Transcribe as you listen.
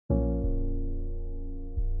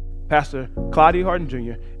Pastor Claudia Harden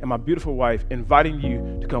Jr. and my beautiful wife, inviting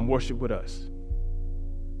you to come worship with us.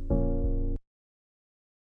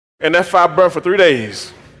 And that fire burned for 3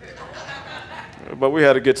 days. But we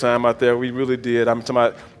had a good time out there. We really did. I'm talking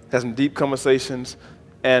about had some deep conversations,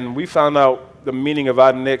 and we found out the meaning of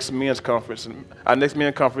our next men's conference. And our next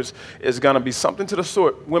men's conference is going to be something to the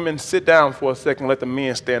sort, women sit down for a second, let the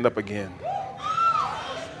men stand up again.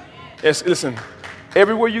 Yes, listen,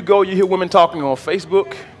 everywhere you go, you hear women talking on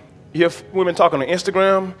Facebook, you hear women talking on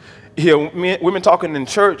Instagram, you hear women talking in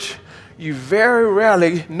church. You very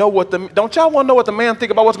rarely know don't y'all want to know what the man think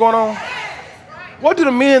about what's going on? What do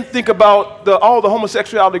the men think about all the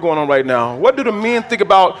homosexuality going on right now? What do the men think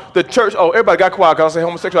about the church? Oh, everybody got quiet because I say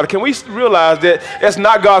homosexuality. Can we realize that that's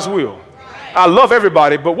not God's will? I love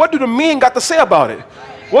everybody, but what do the men got to say about it?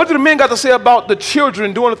 What do the men got to say about the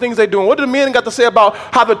children doing the things they're doing? What do the men got to say about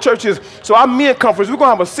how the church is? So our men conference, we're going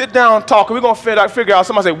to have a sit-down talk, and we're going to figure out,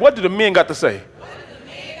 somebody say, what do the men got to say?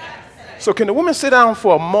 So can the women sit down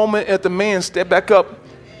for a moment and the men step back up?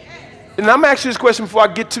 And I'm asking this question before I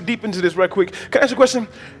get too deep into this right quick. Can I ask you a question?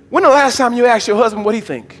 When the last time you asked your husband what he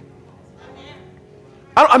think?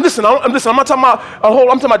 I'm listening. I'm not talking about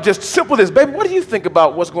I'm talking about just simple this. Baby, what do you think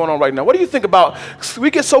about what's going on right now? What do you think about,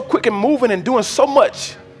 we get so quick and moving and doing so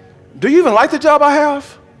much. Do you even like the job I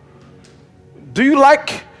have? Do you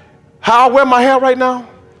like how I wear my hair right now?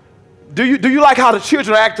 Do you like how the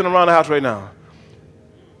children are acting around the house right now?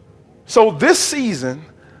 So this season,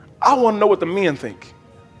 I want to know what the men think.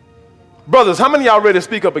 Brothers, how many of y'all ready to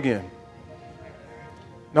speak up again?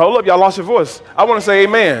 Now, hold up, y'all lost your voice. I want to say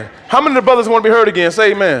amen. How many of the brothers want to be heard again?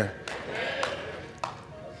 Say amen.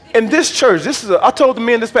 In this church, I told the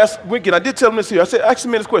men this past weekend, I did tell them this here. I asked the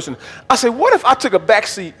men this question. I said, what if I took a back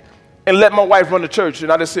seat and let my wife run the church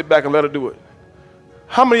and I just sit back and let her do it?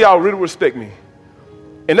 How many of y'all really respect me?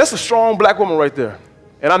 And that's a strong black woman right there.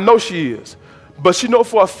 And I know she is. But she know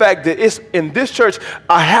for a fact that it's in this church,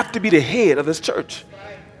 I have to be the head of this church.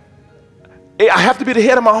 I have to be the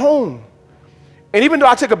head of my home. And even though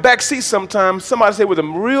I take a back seat sometimes, somebody say, with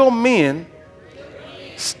them real men,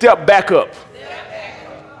 step back up.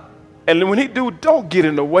 And when he do, don't get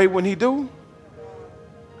in the way when he do.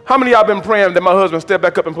 How many of y'all been praying that my husband step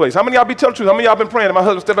back up in place? How many of y'all be telling the truth? How many of y'all been praying that my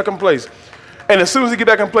husband step back in place? And as soon as he get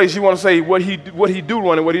back in place, you want to say what he do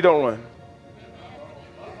run and what he don't run.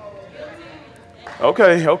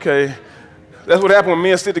 Okay. That's what happens when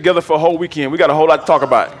men sit together for a whole weekend. We got a whole lot to talk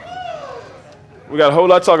about. We're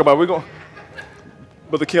going,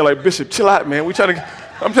 Brother Ken, like, Bishop, chill out, man. I'm trying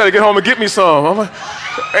to get home and get me some. I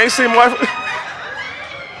ain't seen my wife.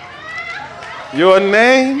 Your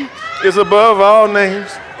name is above all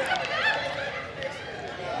names.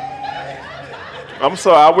 I'm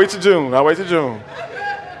sorry, I'll wait till June.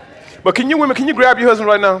 But can you grab your husband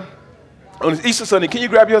right now? On this Easter Sunday, can you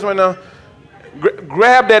grab your husband right now?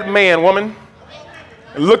 Grab that man, woman,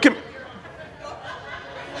 and look him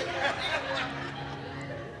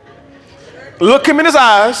in his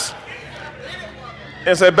eyes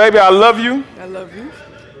and say, baby, I love you. I love you.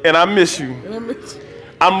 And I miss you.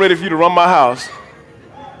 I'm ready for you to run my house.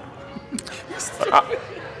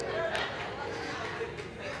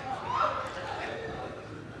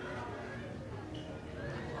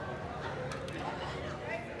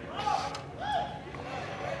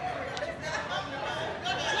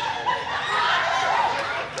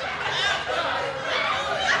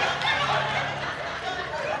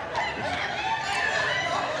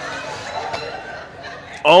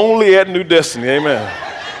 Only at New Destiny, amen.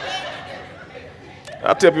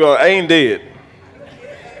 I tell people, I ain't dead.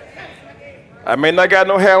 I may not got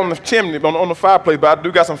no hair on the chimney, on the fireplace, but I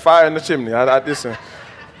do got some fire in the chimney. Listen.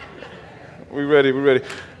 We ready.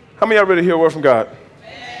 How many of y'all ready to hear a word from God?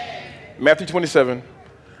 Matthew 27.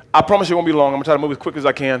 I promise you it won't be long. I'm going to try to move as quick as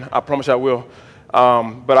I can. I promise I will.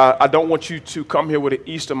 But I don't want you to come here with an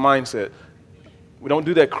Easter mindset. We don't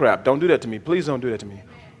do that crap. Don't do that to me. Please don't do that to me.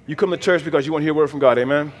 You come to church because you want to hear a word from God,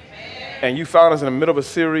 amen? And you found us in the middle of a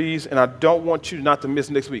series, and I don't want you not to miss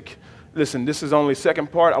next week. Listen, this is only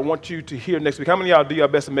second part. I want you to hear next week. How many of y'all do your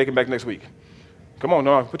best to make it back next week? Come on,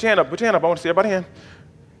 no, put your hand up. I want to see everybody's hand.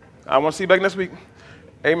 I want to see you back next week.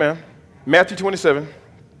 Amen. Matthew 27.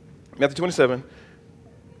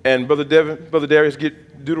 And Brother Darius,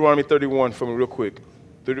 get Deuteronomy 31 for me real quick.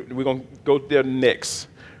 We're going to go there next.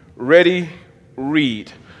 Ready,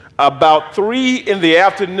 read. About 3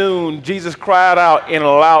 p.m, Jesus cried out in a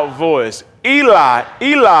loud voice, Eli,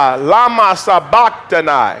 Eli, lama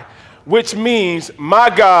sabachthani, which means,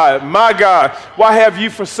 my God, why have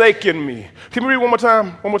you forsaken me? Can we read one more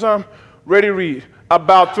time? Ready, read.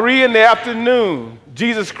 About 3 p.m,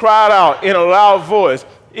 Jesus cried out in a loud voice,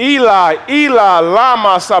 Eli, Eli,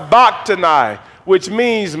 lama sabachthani, which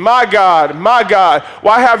means, my God,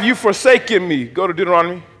 why have you forsaken me? Go to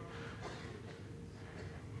Deuteronomy.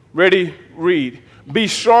 Ready? Read. Be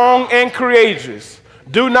strong and courageous.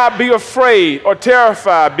 Do not be afraid or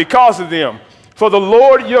terrified because of them. For the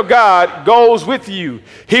Lord your God goes with you.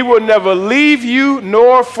 He will never leave you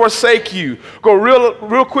nor forsake you. Go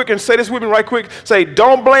real quick and say this with me right quick. Say,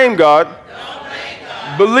 don't blame God. Don't blame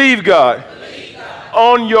God. Believe God. Believe God.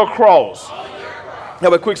 On your cross.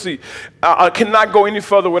 Have a quick seat. I cannot go any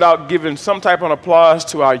further without giving some type of applause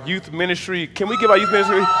to our youth ministry. Can we give our youth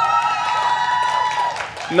ministry?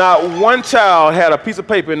 Not one child had a piece of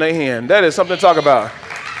paper in their hand. That is something to talk about.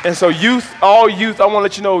 And so youth, all youth, I want to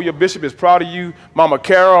let you know your bishop is proud of you. Mama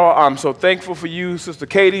Carol, I'm so thankful for you. Sister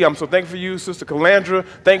Katie, I'm so thankful for you. Sister Calandra,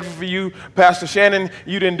 thankful for you. Pastor Shannon,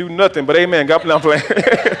 you didn't do nothing, but amen. God bless you.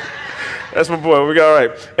 That's my boy. We got all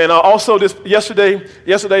right. And also yesterday,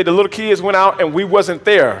 the little kids went out and we wasn't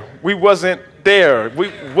there. We wasn't there.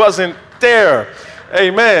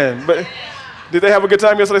 Amen. But did they have a good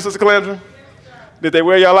time yesterday, Sister Calandra? Did they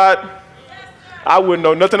wear y'all out? I wouldn't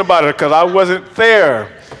know nothing about it because I wasn't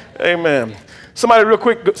there. Amen. Somebody real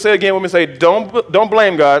quick say again with me, say, don't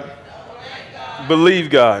blame God.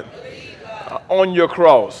 Believe God. On your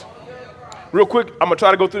cross. Real quick, I'm going to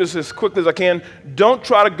try to go through this as quickly as I can. Don't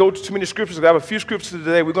try to go to too many scriptures. I have a few scriptures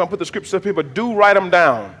today. We're going to put the scriptures up here, but do write them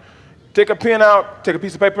down. Take a pen out, take a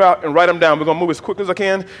piece of paper out, and write them down. We're going to move as quickly as I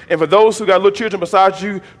can. And for those who got little children beside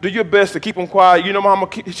you, do your best to keep them quiet. You know Mama,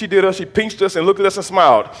 she did us. She pinched us and looked at us and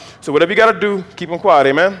smiled. So whatever you got to do, keep them quiet.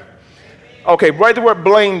 Amen? Okay, write the word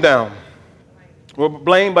blame down. Well,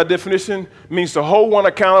 blame, by definition, means to hold one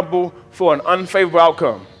accountable for an unfavorable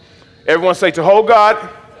outcome. Everyone say to hold God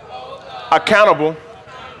accountable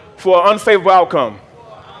for an unfavorable outcome.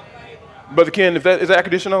 Brother Ken, is that air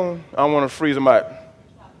conditioner on? I don't want to freeze them out.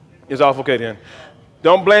 It's off, okay then.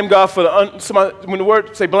 Don't blame God for when the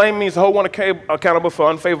word say blame means to hold one accountable for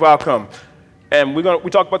unfavorable outcome. And we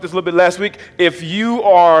talked about this a little bit last week. If you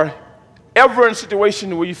are ever in a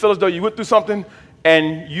situation where you feel as though you went through something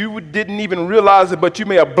and you didn't even realize it, but you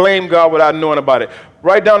may have blamed God without knowing about it,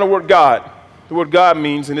 write down the word God. The word God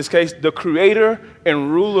means, in this case, the creator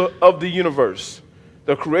and ruler of the universe.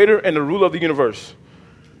 The creator and the ruler of the universe.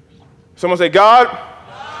 Someone say, God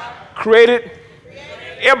created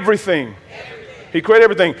everything. He created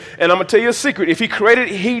everything. And I'm going to tell you a secret. If he created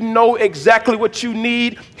it, he knows exactly what you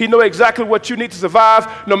need. He knows exactly what you need to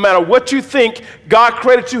survive. No matter what you think, God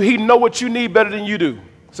created you. He knows what you need better than you do.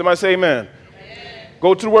 Somebody say amen.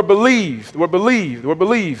 Go to the word believe. The word believe. The word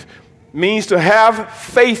believe means to have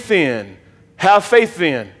faith in. Have faith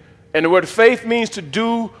in. And the word faith means to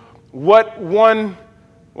do what one,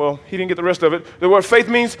 well, he didn't get the rest of it. The word faith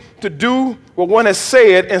means to do what one has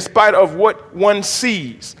said in spite of what one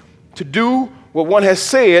sees. To do what one has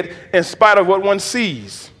said in spite of what one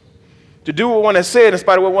sees. To do what one has said in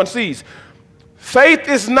spite of what one sees. Faith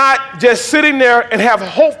is not just sitting there and have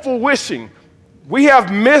hopeful wishing. We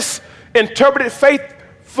have misinterpreted faith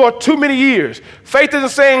for too many years. Faith isn't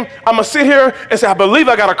saying, I'm going to sit here and say, I believe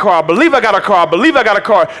I got a car, I believe I got a car, I believe I got a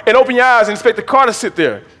car, and open your eyes and expect the car to sit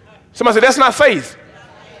there. Somebody say, that's not faith.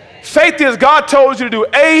 Faith is God told you to do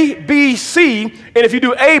A, B, C, and if you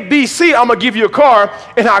do A, B, C, I'm going to give you a car.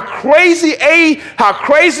 And how crazy A, how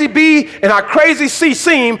crazy B, and how crazy C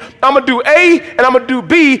seem, I'm going to do A, and I'm going to do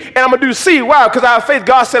B, and I'm going to do C. Why? Because I have faith.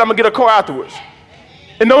 God said I'm going to get a car afterwards.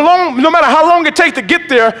 And no matter how long it takes to get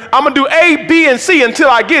there, I'm going to do A, B, and C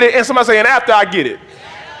until I get it. And somebody saying, after I get it.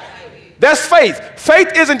 That's faith.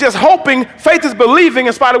 Faith isn't just hoping. Faith is believing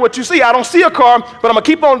in spite of what you see. I don't see a car, but I'm going to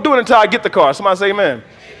keep on doing it until I get the car. Somebody say amen.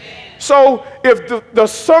 So if the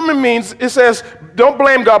sermon means, it says, don't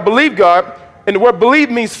blame God, believe God. And the word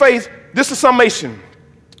believe means faith. This is summation.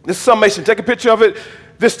 This is summation. Take a picture of it.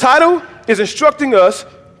 This title is instructing us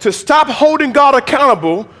to stop holding God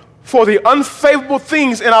accountable for the unfavorable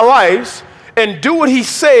things in our lives and do what he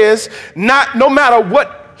says, no matter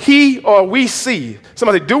what he or we see.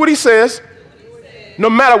 Somebody say, do what he says, no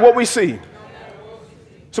matter what we see.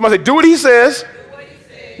 Somebody say, do what he says,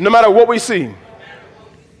 no matter what we see.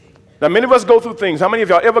 Now, many of us go through things. How many of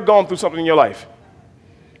y'all ever gone through something in your life?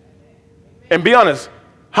 And be honest,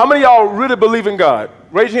 how many of y'all really believe in God?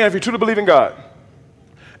 Raise your hand if you truly believe in God.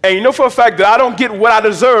 And you know for a fact that I don't get what I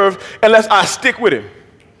deserve unless I stick with him.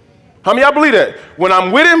 How many of y'all believe that? When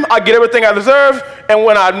I'm with him, I get everything I deserve, and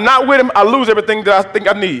when I'm not with him, I lose everything that I think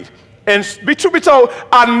I need. And truth be told,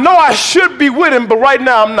 I know I should be with him, but right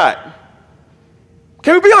now I'm not.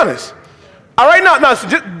 Can we be honest? All right, now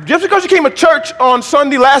just because you came to church on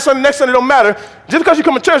Sunday, last Sunday, next Sunday, don't matter. Just because you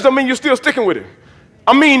come to church don't mean you're still sticking with him.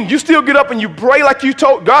 I mean, you still get up and you pray like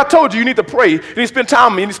God told you need to pray. You need to spend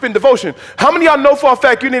time with me. You need to spend devotion. How many of y'all know for a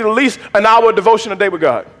fact you need at least an hour of devotion a day with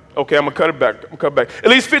God? Okay, I'm going to cut it back. At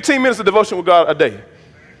least 15 minutes of devotion with God a day.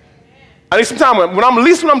 I need some time. When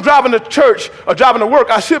I'm driving to church or driving to work,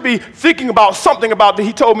 I should be thinking about something about that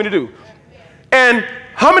he told me to do. And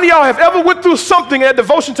how many of y'all have ever went through something and that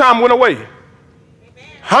devotion time went away?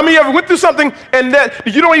 How many of you ever went through something and that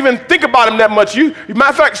you don't even think about him that much? Matter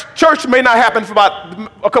of fact, church may not happen for about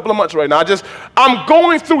a couple of months right now. I'm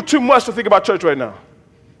going through too much to think about church right now.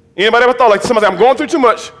 Anybody ever thought like somebody, I'm going through too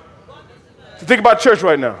much to think about church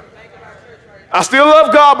right now? I still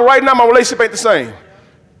love God, but right now my relationship ain't the same.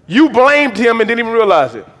 You blamed him and didn't even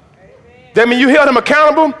realize it. That means you held him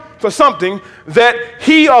accountable for something that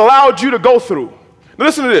he allowed you to go through. Now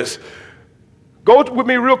listen to this. Go with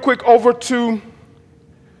me real quick over to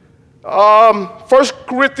 1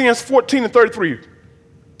 Corinthians 14 and 33.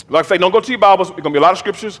 Like I say, don't go to your Bibles. There's going to be a lot of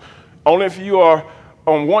scriptures. Only if you are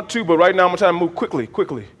want to, but right now I'm going to try to move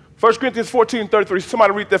quickly. 1 Corinthians 14 and 33.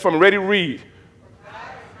 Somebody read that for me. Ready to read.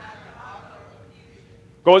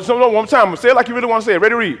 Go one more time. Say it like you really want to say it.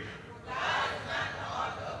 Ready to read.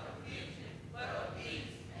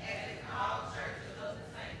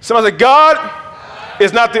 Somebody say, God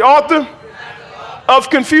is not the author of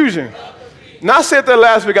confusion. Now, I said that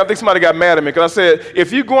last week. I think somebody got mad at me because I said,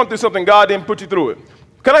 if you're going through something, God didn't put you through it.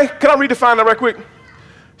 Can I redefine that right quick?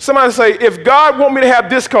 Somebody say, if God want me to have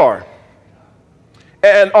this car,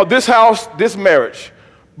 or this house, this marriage,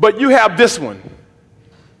 but you have this one,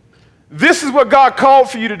 this is what God called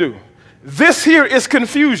for you to do. This here is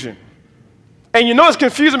confusion. And you know it's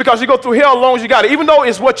confusing because you go through hell as long as you got it. Even though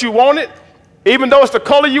it's what you wanted, even though it's the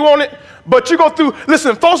color you want it, but you go through,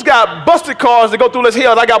 listen, folks got busted cars that go through this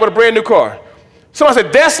hell I got with a brand new car. Somebody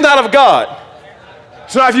said, that's not of God.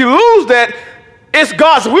 So now if you lose that, it's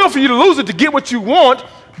God's will for you to lose it to get what you want,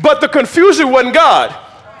 but the confusion wasn't God.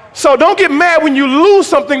 So don't get mad when you lose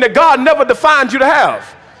something that God never defined you to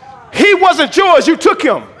have. He wasn't yours, you took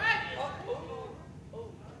him.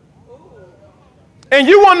 And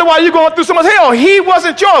you wonder why you're going through so much hell. He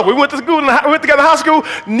wasn't yours. We went to school, we went together in high school.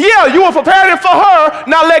 Yeah, you were preparing for her,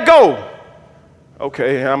 now let go.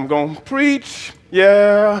 Okay, I'm going to preach.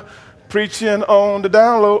 Yeah. Preaching on the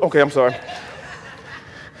download. Okay, I'm sorry.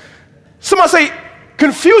 Somebody say,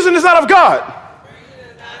 confusion is not of God.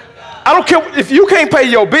 I don't care if you can't pay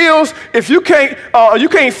your bills, if you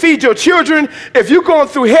can't feed your children, if you're going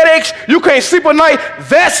through headaches, you can't sleep at night.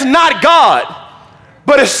 That's not God.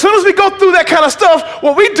 But as soon as we go through that kind of stuff,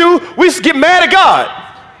 what we do, we get mad at God.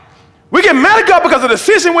 We get mad at God because of the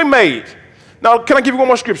decision we made. Now, can I give you one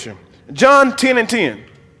more scripture? John 10 and 10.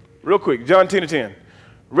 Real quick, John 10 and 10.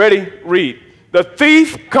 Ready? Read. The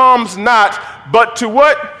thief comes not, but to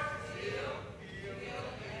what?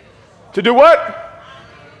 To do what?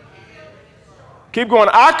 Keep going.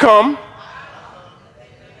 I come.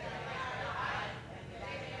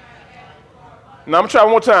 Now I'm going to try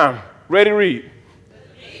one more time. Ready? Read.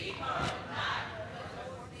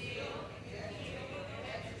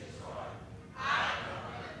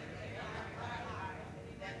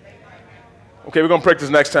 Okay, we're going to practice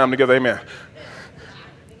next time together. Amen.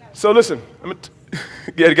 So listen,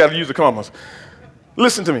 you got to use the commas.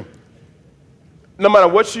 Listen to me. No matter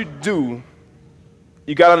what you do,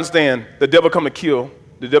 you got to understand the devil come to kill,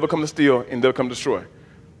 the devil come to steal, and the devil come to destroy.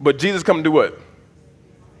 But Jesus come to do what?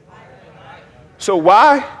 So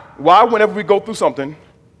why whenever we go through something,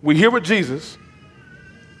 we hear with Jesus,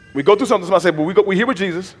 we go through something, somebody say, but we hear with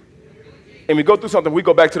Jesus, and we go through something, we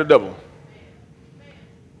go back to the devil.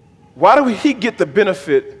 Why do he get the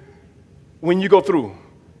benefit when you go through?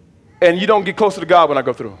 And you don't get closer to God when I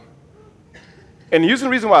go through. And usually the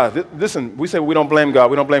reason why, listen, we say we don't blame God,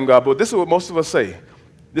 but this is what most of us say.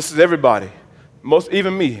 This is everybody,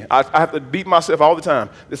 even me. I have to beat myself all the time.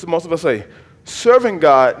 This is what most of us say. Serving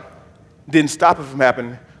God didn't stop it from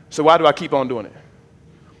happening, so why do I keep on doing it?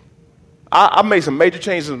 I made some major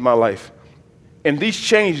changes in my life. And these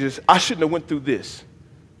changes, I shouldn't have went through this.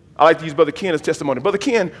 I like to use Brother Ken as testimony. Brother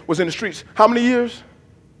Ken was in the streets how many years?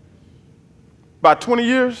 About 20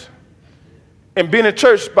 years? And being in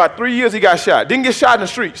church, about 3 years, he got shot. Didn't get shot in the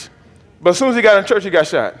streets, but as soon as he got in church, he got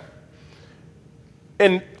shot.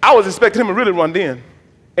 And I was expecting him to really run in.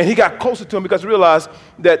 And he got closer to him because he realized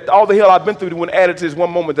that all the hell I've been through wouldn't add to this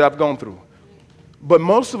one moment that I've gone through. But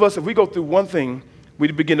most of us, if we go through one thing, we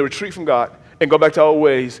begin to retreat from God and go back to our old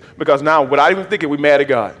ways because now, without even thinking, we're mad at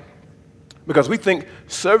God. Because we think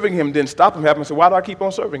serving him didn't stop him happening, so why do I keep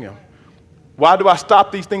on serving him? Why do I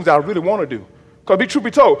stop these things I really want to do? Because be true be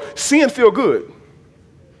told, sin feel good.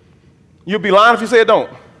 You'll be lying if you say it don't.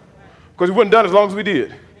 Because we wouldn't have done it as long as we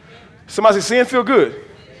did. Somebody say sin feel good.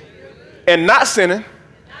 And not sinning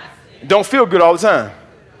don't feel good all the time.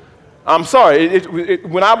 I'm sorry.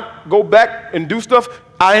 When I go back and do stuff,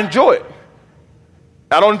 I enjoy it.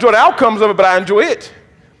 I don't enjoy the outcomes of it, but I enjoy it.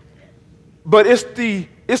 But it's the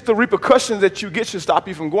repercussions that you get should stop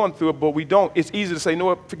you from going through it, but we don't. It's easy to say,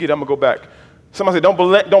 no, forget it, I'm going to go back. Somebody say,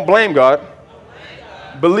 don't blame God.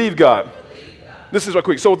 Believe God. This is right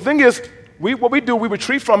quick. So the thing is, what we do, we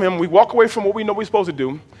retreat from him, we walk away from what we know we're supposed to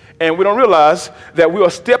do, and we don't realize that we are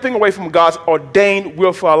stepping away from God's ordained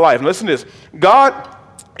will for our life. And listen to this. God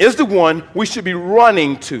is the one we should be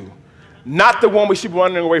running to, not the one we should be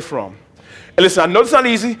running away from. And listen, I know it's not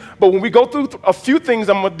easy, but when we go through a few things,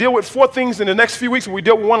 I'm going to deal with 4 things in the next few weeks. We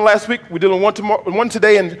dealt with 1 last week. We're dealing with one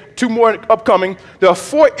today and 2 more upcoming. There are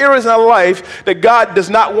 4 areas in our life that God does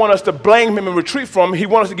not want us to blame him and retreat from. He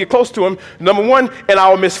wants us to get close to him. Number 1, in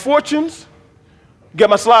our misfortunes. Get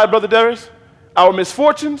my slide, Brother Darius. Our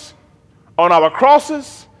misfortunes, on our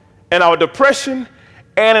crosses, and our depression,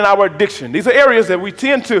 and in our addiction. These are areas that we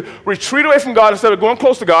tend to retreat away from God instead of going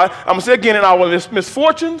close to God. I'm going to say again, in our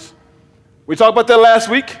misfortunes. We talked about that last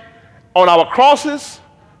week, on our crosses,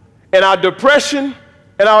 and our depression,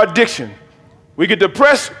 and our addiction. We get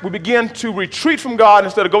depressed, we begin to retreat from God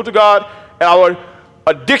instead of go to God. And our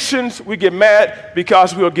addictions, we get mad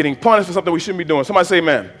because we are getting punished for something we shouldn't be doing. Somebody say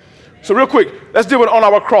amen. So real quick, let's deal with on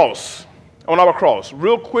our cross. On our cross.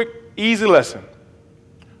 Real quick, easy lesson.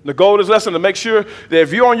 The goal of this lesson is to make sure that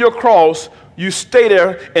if you're on your cross, you stay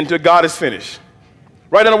there until God is finished.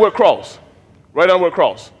 Write down the word cross. Write down the word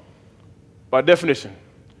cross. By definition.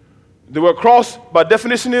 The word cross, by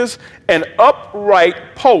definition, is an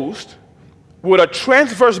upright post with a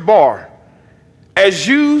transverse bar as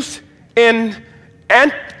used in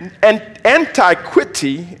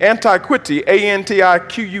antiquity,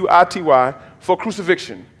 A-N-T-I-Q-U-I-T-Y, for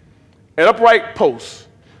crucifixion. An upright post.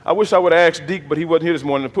 I wish I would have asked Deke, but he wasn't here this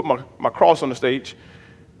morning to put my cross on the stage.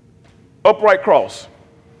 Upright cross.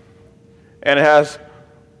 And it has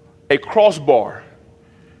a crossbar.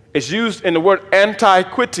 It's used in the word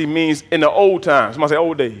antiquity, means in the old times. Somebody say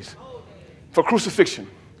old days. For crucifixion.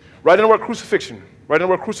 Write in the word crucifixion. Write in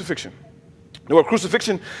the word crucifixion. The word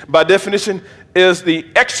crucifixion, by definition, is the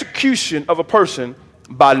execution of a person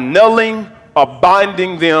by nailing or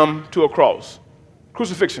binding them to a cross.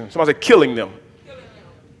 Crucifixion. Somebody say killing them.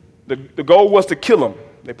 The goal was to kill them.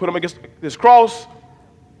 They put them against this cross.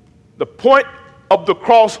 The point of the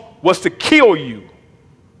cross was to kill you.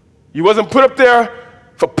 You wasn't put up there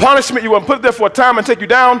for punishment. You wasn't put there for a time and take you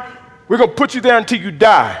down. We're going to put you there until you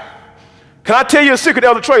die. Can I tell you a secret,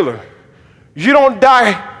 Elder Traylor? You don't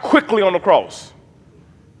die quickly on the cross.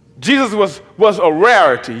 Jesus was a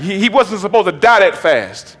rarity. He wasn't supposed to die that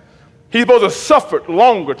fast. He's supposed to suffer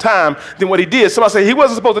longer time than what he did. Somebody say he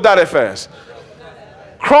wasn't supposed to die that fast.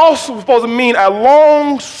 Cross was supposed to mean a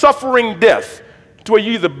long-suffering death, to where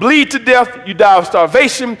you either bleed to death, you die of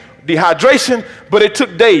starvation, dehydration, but it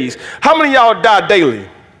took days. How many of y'all die daily?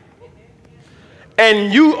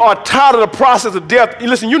 And you are tired of the process of death.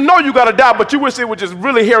 Listen, you know you got to die, but you wish it would just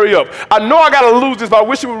really hurry up. I know I got to lose this, but I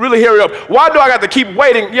wish it would really hurry up. Why do I got to keep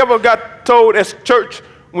waiting? You ever got told at church,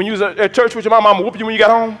 when you was at church with your mom, I'm going to whoop you when you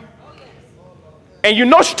got home? And you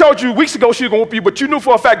know she told you weeks ago she was going to whoop you, but you knew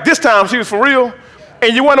for a fact this time she was for real.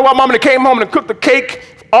 And you wonder why mama came home and cooked the cake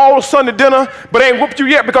all Sunday dinner, but ain't whooped you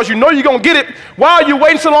yet because you know you're going to get it. Why are you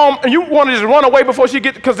waiting so long and you want to just run away before she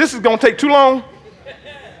gets it because this is going to take too long?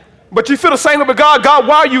 But you feel the same way with God. God,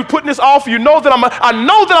 why are you putting this off? You know that I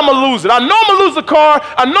know that I'm going to lose it. I know I'm going to lose the car.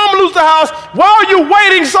 I know I'm going to lose the house. Why are you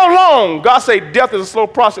waiting so long? God say death is a slow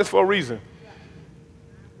process for a reason.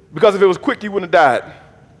 Because if it was quick, you wouldn't have died.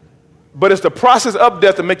 But it's the process of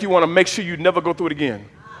death that make you want to make sure you never go through it again.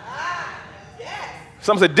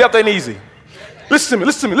 Some say death ain't easy. Listen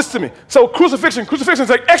to me. So crucifixion is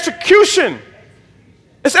like execution.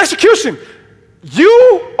 It's execution.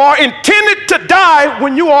 You are intended to die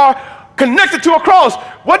when you are connected to a cross.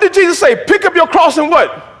 What did Jesus say? Pick up your cross and what?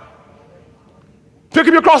 Pick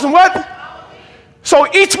up your cross and what? So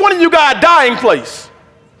each one of you got a dying place.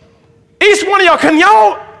 Each one of y'all, can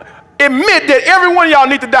y'all admit that every one of y'all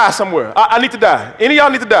need to die somewhere? I need to die. Any of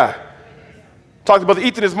y'all need to die? Talked to Brother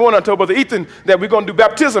Ethan this morning. I told Brother Ethan that we're going to do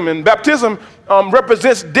baptism, and baptism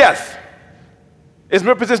represents death. It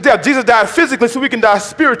represents death. Jesus died physically so we can die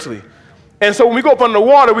spiritually. And so when we go up under the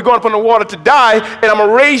water, we're going up under the water to die, and I'm going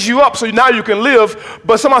to raise you up so now you can live.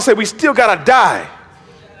 But somebody said we still got to die.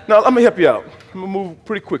 Now, let me help you out. I'm going to move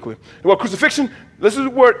pretty quickly. The word crucifixion, this is the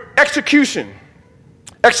word execution.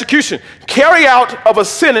 Execution. Carry out of a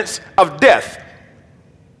sentence of death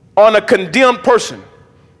on a condemned person.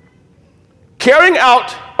 Carrying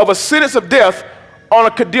out of a sentence of death on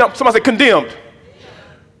a condemned, somebody say condemned.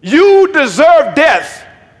 You deserve death.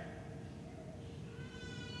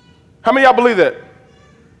 How many of y'all believe that?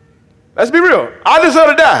 Let's be real. I deserve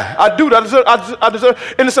to die. I do. I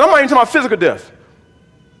deserve. And listen, I'm not even talking about physical death.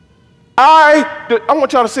 I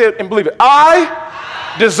want y'all to say it and believe it.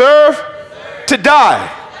 I deserve to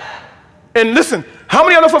die. And listen, how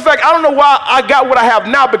many of you know for a fact, I don't know why I got what I have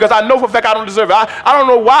now because I know for a fact I don't deserve it. I don't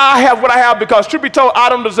know why I have what I have because truth be told, I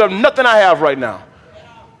don't deserve nothing I have right now.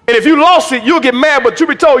 And if you lost it, you'll get mad, but truth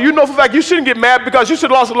be told, you know for a fact you shouldn't get mad because you should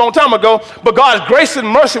have lost it a long time ago, but God's grace and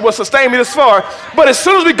mercy will sustain me this far. But as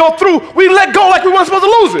soon as we go through, we let go like we weren't supposed to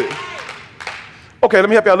lose it. Okay, let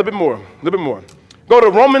me help you out a little bit more. Go to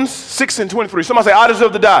Romans 6:23. Somebody say, I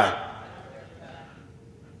deserve to die.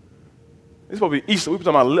 This is supposed to be Easter. We're talking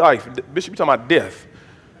about life. Bishop, we're talking about death.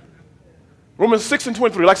 Romans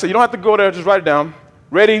 6:23. Like I said, you don't have to go there. Just write it down.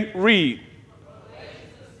 Ready? Read.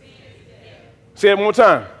 Say it one more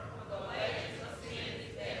time.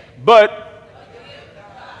 But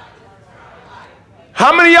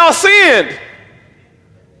how many of y'all sinned?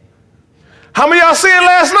 How many of y'all sinned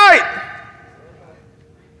last night?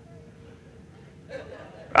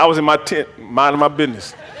 I was in my tent, minding my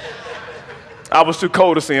business. I was too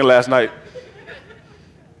cold to sin last night.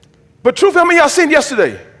 But truth, how many of y'all sinned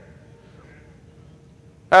yesterday?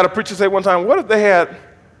 I had a preacher say one time, what if they had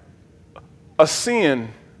a sin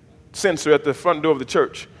sensor at the front door of the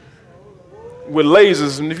church with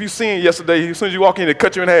lasers, and if you sinned yesterday, as soon as you walk in, they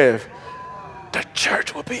cut you in half. The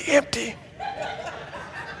church will be empty.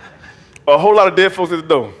 A whole lot of dead folks at the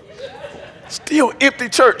door. Still empty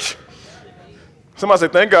church. Somebody say,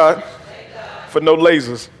 thank God for no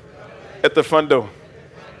lasers at the front door.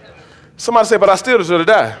 Somebody say, but I still deserve to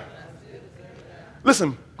die.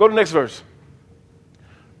 Listen, go to the next verse.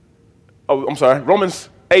 Oh, I'm sorry. Romans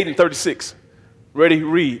 8:36. Ready?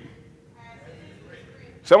 Read.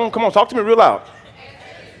 Someone, come on, talk to me real loud.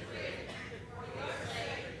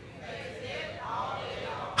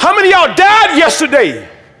 How many of y'all died yesterday?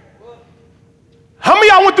 How many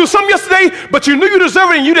of y'all went through something yesterday, but you knew you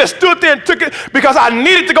deserved it and you just stood there and took it because I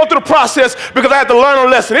needed to go through the process because I had to learn a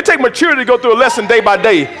lesson. It takes maturity to go through a lesson day by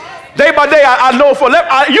day. Day by day, I know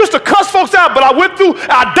I used to cuss folks out, but I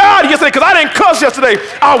died yesterday because I didn't cuss yesterday.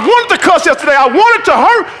 I wanted to cuss yesterday. I wanted to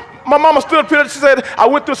hurt. My mama stood up here and she said, I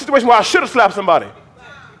went through a situation where I should have slapped somebody.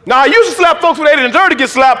 Now, I used to slap folks when they didn't deserve to get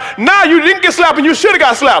slapped. Now you didn't get slapped and you should have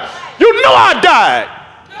got slapped. You know I died.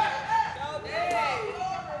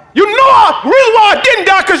 You know the reason why I didn't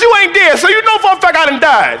die because you ain't dead. So you know for a fact I done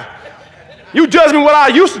died. You judge me what I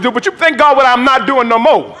used to do, but you thank God what I'm not doing no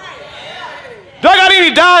more. Do I got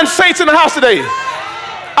any dying saints in the house today?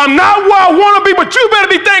 I'm not where I want to be, but you better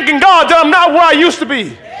be thanking God that I'm not where I used to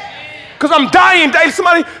be. Because I'm dying daily.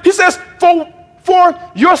 Somebody, he says,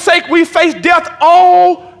 for your sake we face death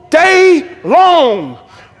all day long.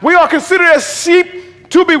 We are considered as sheep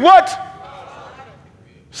to be what?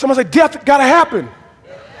 Somebody say, death got to happen.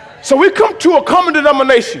 So we come to a common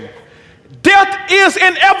denomination. Death is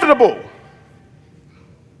inevitable.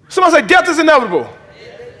 Somebody say, death is inevitable.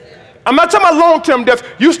 I'm not talking about long-term death.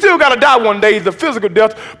 You still got to die one day, the physical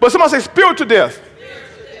death. But somebody say spiritual death.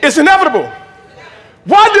 It's inevitable.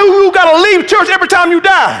 Why do you got to leave church every time you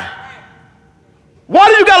die? Why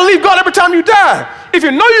do you got to leave God every time you die? If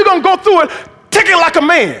you know you're going to go through it, take it like a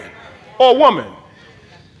man or a woman.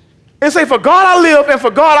 And say, for God I live and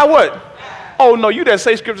for God I what? Oh, no, you just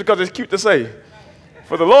say scripture because it's cute to say.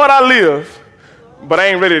 For the Lord I live, but I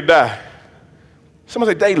ain't ready to die.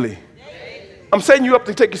 Somebody say daily. I'm setting you up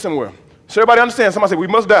to take you somewhere. So everybody understand. Somebody say we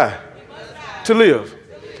must die, to live.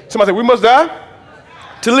 Somebody say we must die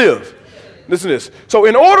to live. Listen to this. So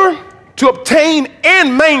in order to obtain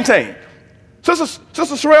and maintain, Sister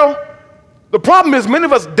Sherelle, the problem is many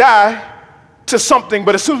of us die to something,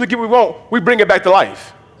 but as soon as we get what we want, we bring it back to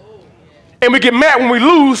life. And we get mad when we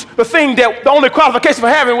lose the thing that the only qualification for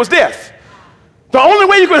having was death. The only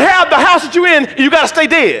way you can have the house that you're in, you got to stay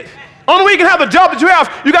dead. Only way you can have the job that you have,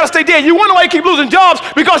 you got to stay dead. You wonder why you keep losing jobs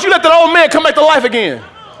because you let that old man come back to life again.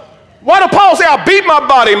 Why did Paul say, I beat my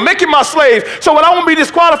body, make it my slave, so that I won't be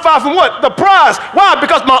disqualified from what? The prize. Why?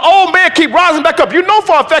 Because my old man keep rising back up. You know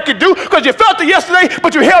for a fact you do because you felt it yesterday,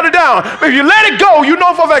 but you held it down. But if you let it go, you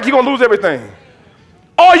know for a fact you're going to lose everything.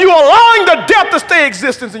 Are you allowing the death to stay in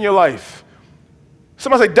existence in your life?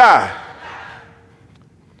 Somebody say, die.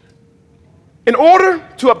 In order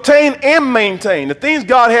to obtain and maintain the things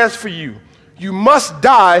God has for you, you must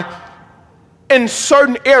die in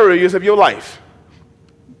certain areas of your life.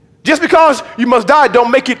 Just because you must die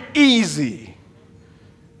don't make it easy.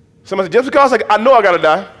 Somebody say, just because I know I got to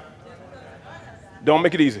die, don't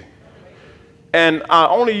make it easy. And I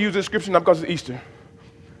only use this scripture not because it's Easter,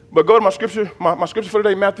 But go to my scripture, my scripture for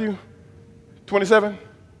today, Matthew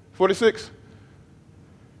 27:46.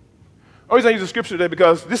 The reason I use the scripture today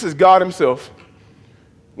because this is God himself,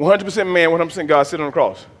 100% man, 100% God sitting on the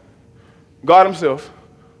cross. God himself,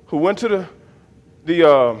 who went to the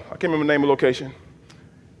I can't remember the name of the location,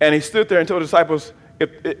 and he stood there and told the disciples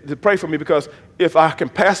to pray for me because if I can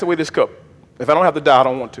pass away this cup, if I don't have to die, I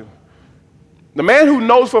don't want to. The man who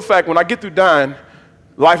knows for a fact when I get through dying,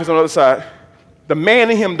 life is on the other side, the man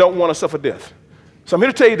in him don't want to suffer death. So I'm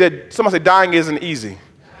here to tell you that somebody say dying isn't easy.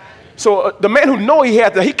 So the man who knew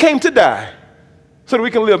he came to die so that we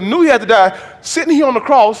can live, knew he had to die, sitting here on the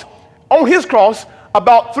cross, on his cross,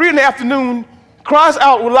 about 3 in the afternoon, cries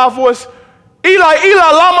out with a loud voice, Eli,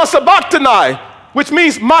 Eli, lama sabachthani, which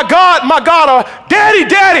means, my God, or Daddy,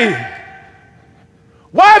 Daddy,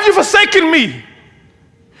 why have you forsaken me?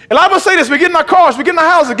 And I will say this, we get in our cars, we get in our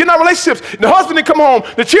houses, get in our relationships, the husband didn't come home,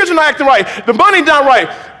 the children not acting right, the money not right.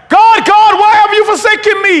 God, God, why have you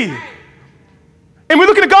forsaken me? And we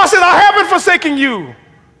look at God and says, I haven't forsaken you.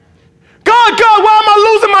 God, God, why am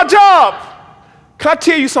I losing my job? Can I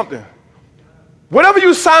tell you something? Whatever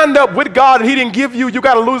you signed up with God and he didn't give you, you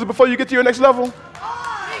got to lose it before you get to your next level.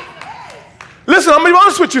 Listen, I'm going to be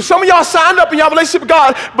honest with you. Some of y'all signed up in your relationship with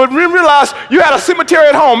God, but didn't realize you had a cemetery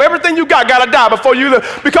at home. Everything you got to die before you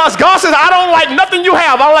live. Because God says, I don't like nothing you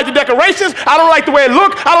have. I don't like the decorations. I don't like the way it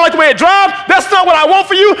looks. I don't like the way it drives. That's not what I want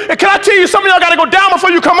for you. And can I tell you, some of y'all got to go down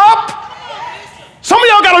before you come up? Some of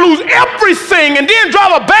y'all got to lose everything and then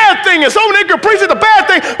drive a bad thing. And some of you can preach the bad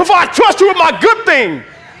thing before I trust you with my good thing.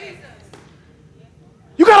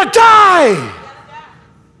 You got to die.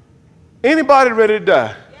 Anybody ready to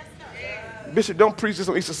die? Bishop, don't preach this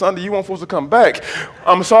on Easter Sunday. You weren't supposed to come back.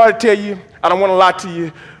 I'm sorry to tell you. I don't want to lie to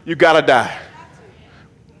you. You got to die.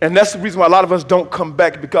 And that's the reason why a lot of us don't come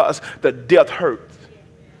back, because the death hurts.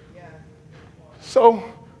 So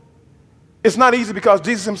it's not easy because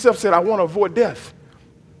Jesus himself said, I want to avoid death.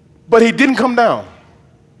 But he didn't come down.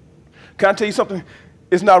 Can I tell you something?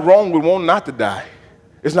 It's not wrong with wanting not to die.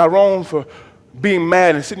 It's not wrong for being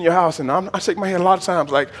mad and sitting in your house. And I shake my head a lot of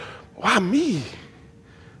times like, why me?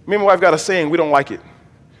 Me and my wife got a saying, we don't like it.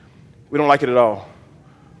 We don't like it at all.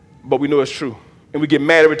 But we know it's true. And we get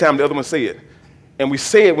mad every time the other one say it. And we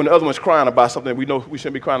say it when the other one's crying about something we know we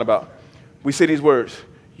shouldn't be crying about. We say these words,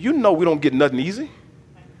 you know we don't get nothing easy.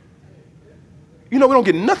 You know we don't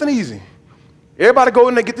get nothing easy. Everybody go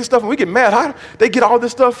in there and get this stuff and we get mad. How they get all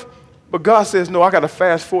this stuff? But God says, no, I got to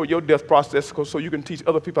fast forward your death process so you can teach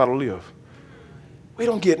other people how to live. We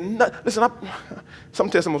don't get nothing. Listen, some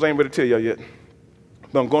testimonies I ain't ready to tell y'all yet.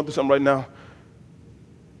 But I'm going through something right now.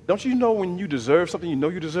 Don't you know when you deserve something, you know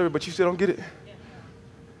you deserve it, but you still don't get it?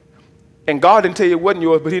 And God didn't tell you it wasn't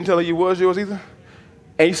yours, but he didn't tell you it was yours either?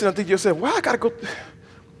 And you sit and think to yourself, well, I got to go.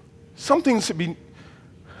 Some things should be.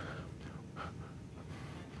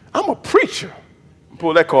 I'm a preacher.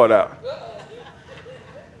 Pull that card out.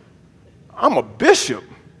 I'm a bishop.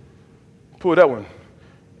 Pull that one.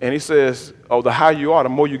 And he says, oh, the higher you are, the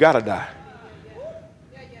more you got to die.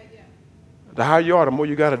 The higher you are, the more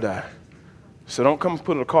you got to die. So don't come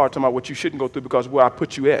put in a card talking about what you shouldn't go through because where I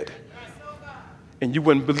put you at. And you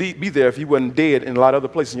wouldn't be there if you wasn't dead in a lot of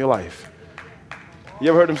other places in your life. You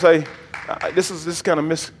ever heard him say, this is kind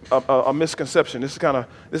of a misconception. This is kind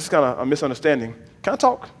of a misunderstanding. Can I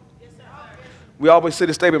talk? Yes, sir. We always say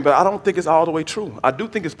this statement, but I don't think it's all the way true. I do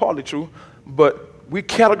think it's partly true, but we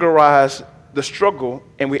categorize the struggle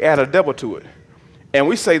and we add a devil to it. And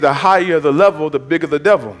we say the higher the level, the bigger the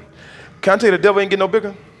devil. Can I tell you the devil ain't getting no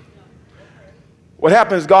bigger? What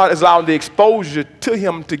happens is God is allowing the exposure to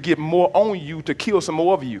him to get more on you, to kill some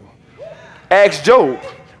more of you. Ask Job.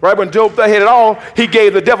 Right when Job had it all, he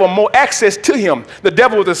gave the devil more access to him. The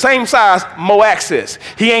devil was the same size, more access.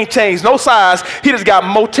 He ain't changed no size. He just got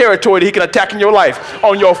more territory that he can attack in your life.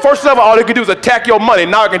 On your first level, all he can do is attack your money.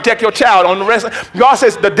 Now he can attack your child. On the rest, God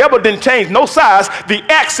says the devil didn't change no size. The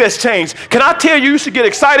access changed. Can I tell you, you should get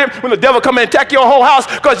excited when the devil come in and attack your whole house,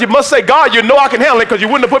 because you must say, God, you know I can handle it because you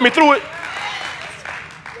wouldn't have put me through it.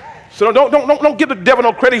 So don't give the devil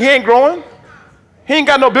no credit. He ain't growing. He ain't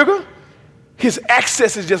got no bigger. His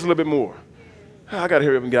access is just a little bit more. I got to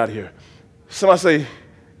hurry up and get out of here. Somebody say,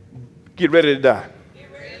 get ready to die.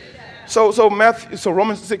 Get ready to die. So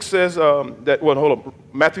Romans 6 says that, well, hold up,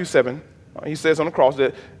 Matthew 7, he says on the cross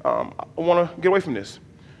that I want to get away from this.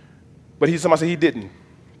 But somebody said he didn't.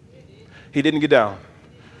 He didn't get down.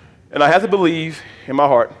 And I have to believe in my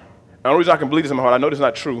heart. The only reason I can believe this in my heart, I know this is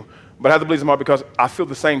not true, but I have to believe this in my heart because I feel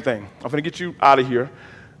the same thing. I'm going to get you out of here,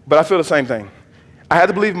 but I feel the same thing. I had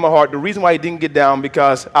to believe in my heart the reason why he didn't get down,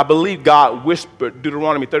 because I believe God whispered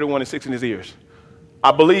Deuteronomy 31:6 in his ears.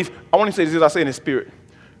 I want to say this, I say in his spirit.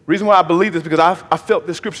 Reason why I believe this because I felt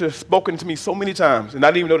this scripture spoken to me so many times, and I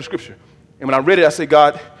didn't even know the scripture. And when I read it, I said,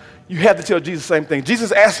 God, you have to tell Jesus the same thing.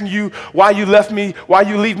 Jesus asking you why you left me, why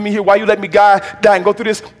you leave me here, why you let me die and go through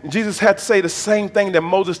this. And Jesus had to say the same thing that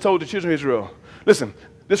Moses told the children of Israel. Listen,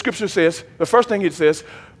 this scripture says, the first thing it says,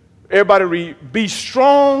 everybody read, be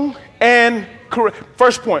strong and courageous.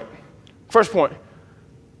 First point.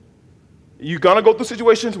 You're going to go through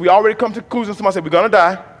situations. We already come to conclusions. Somebody said, we're going to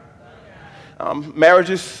die.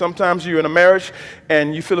 Marriages, sometimes you're in a marriage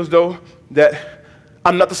and you feel as though that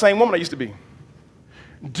I'm not the same woman I used to be.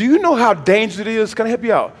 Do you know how dangerous it is, can I help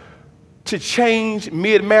you out, to change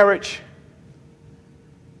mid-marriage?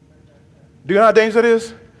 Do you know how dangerous it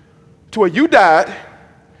is? To where you died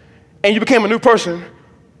and you became a new person,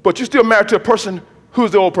 but you're still married to a person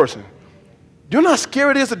who's the old person. Do you know how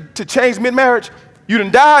scary it is to change mid-marriage? You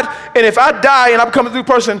done died, and if I die and I become a new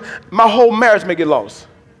person, my whole marriage may get lost.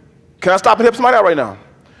 Can I stop and help somebody out right now?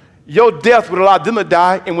 Your death would allow them to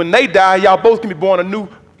die, and when they die, y'all both can be born a new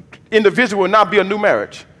individual and not be a new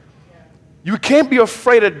marriage. You can't be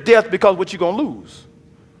afraid of death because what you're going to lose.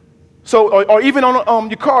 So, or even on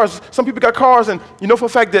your cars, some people got cars and you know for a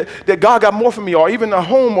fact that God got more for me, or even a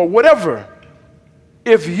home or whatever.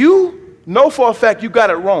 If you know for a fact you got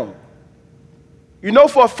it wrong, you know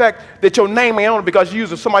for a fact that your name ain't on it because you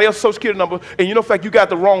used somebody else's social security number, and you know for a fact you got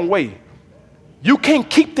it the wrong way, you can't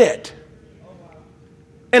keep that.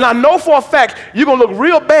 And I know for a fact you're going to look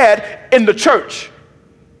real bad in the church,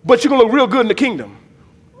 but you're going to look real good in the kingdom.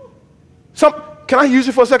 Can I use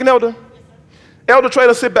you for a second, Elder? Elder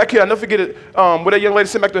Trader, sit back here. I'll never forget it. With that young lady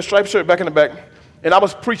sitting back there, striped shirt back in the back. And I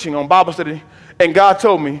was preaching on Bible study, and God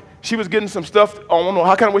told me she was getting some stuff. I don't know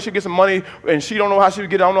how kind of way she get some money, and she don't know how she would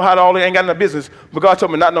get it. I don't know how all that ain't got in her business. But God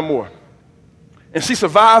told me not no more. And she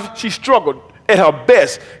survived. She struggled at her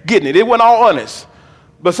best getting it. It wasn't all honest.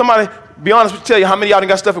 But somebody, be honest, will tell you how many of y'all done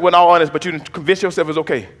got stuff that wasn't all honest, but you didn't convince yourself it's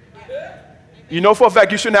okay. You know for a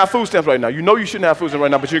fact you shouldn't have food stamps right now. You know you shouldn't have food stamps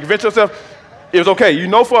right now, but you convince yourself it was okay. You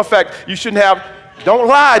know for a fact you shouldn't have. Don't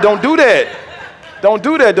lie. Don't do that. Don't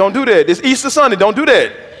do that. Don't do that. It's Easter Sunday. Don't do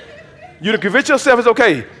that. You convince yourself it's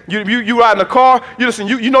okay. You ride in a car.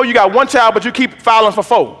 You know you got one child, but you keep filing for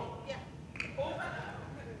 4.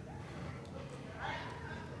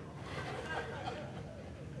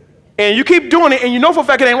 And you keep doing it, and you know for a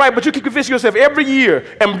fact it ain't right, but you keep convincing yourself every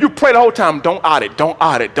year, and you pray the whole time, don't audit, don't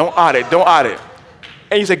audit, don't audit, don't audit.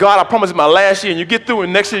 And you say, God, I promise it's my last year, and you get through,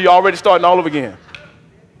 and next year you're already starting all over again.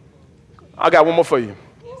 I got one more for you.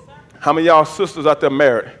 How many of y'all sisters out there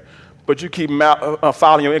married, but you keep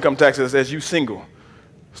filing your income taxes as you single?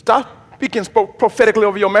 Stop speaking prophetically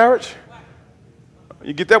over your marriage.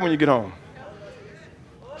 You get that when you get home.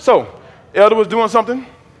 So, Elder was doing something.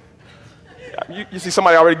 You see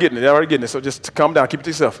somebody already getting it. They're already getting it. So just calm down. Keep it to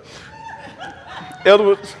yourself. Elder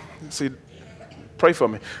was, see, pray for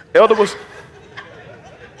me. Elder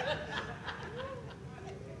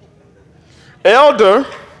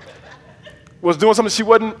was doing something she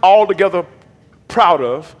wasn't altogether proud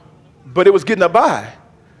of, but it was getting her by.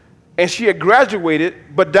 And she had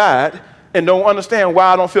graduated but died and don't understand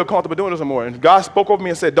why I don't feel comfortable doing this anymore. And God spoke over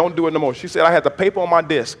me and said, don't do it no more. She said, I had the paper on my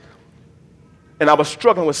desk, and I was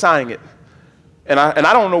struggling with signing it. And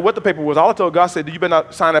I don't know what the paper was. All I told God said, you better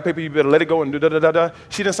not sign that paper. You better let it go and do da-da-da-da.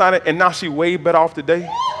 She didn't sign it, and now she way better off today.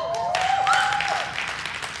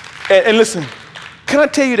 And listen, can I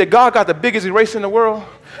tell you that God got the biggest eraser in the world?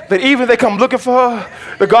 That even if they come looking for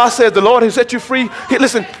her, that God says, the Lord has set you free.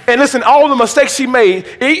 Listen, all the mistakes she made,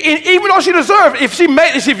 even though she deserved, if she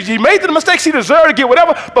made the mistake, she deserved to get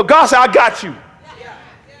whatever, but God said, I got you.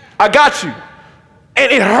 I got you.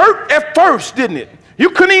 And it hurt at first, didn't it? You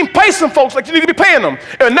couldn't even pay some folks like you need to be paying them.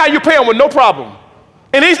 And now you're paying them with no problem.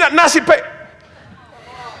 And now she pay.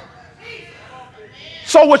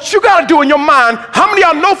 So what you got to do in your mind, how many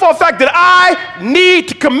of y'all know for a fact that I need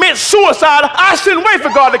to commit suicide? I shouldn't wait for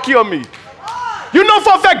God to kill me. You know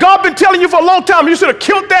for a fact God been telling you for a long time, you should have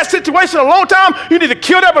killed that situation a long time. You need to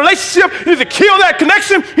kill that relationship. You need to kill that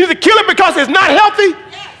connection. You need to kill it because it's not healthy.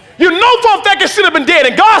 You know for a fact it should have been dead.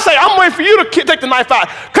 And God say, I'm waiting for you to take the knife out.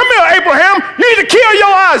 Come here, Abraham. You need to kill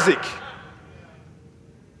your Isaac.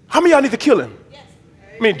 How many of y'all need to kill him?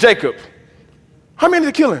 I mean, Jacob. How many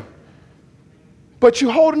need to kill him? But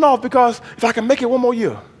you're holding off because if I can make it one more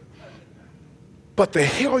year. But the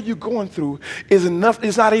hell you're going through is enough.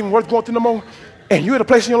 It's not even worth going through no more. And you're in a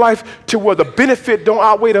place in your life to where the benefit don't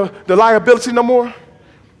outweigh the liability no more.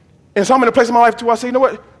 And so I'm in a place in my life to where I say, you know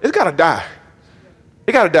what? It's got to die.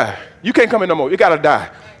 It got to die. You can't come in no more. It got to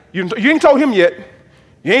die. You ain't told him yet.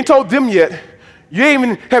 You ain't told them yet. You ain't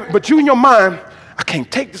even have, but you in your mind, I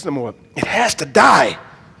can't take this no more. It has to die.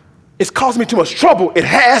 It's causing me too much trouble. It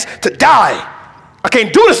has to die. I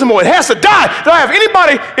can't do this anymore. It has to die. Do I have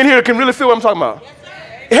anybody in here that can really feel what I'm talking about?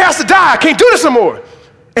 Yes, it has to die. I can't do this anymore.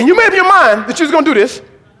 And you made up your mind that you was going to do this.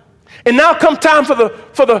 And now come time for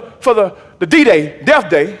the D-Day, Death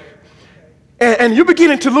Day, and you're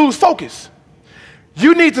beginning to lose focus.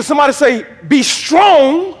 You need to somebody say, be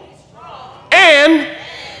strong and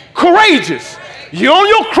courageous. You're on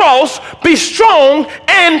your cross, be strong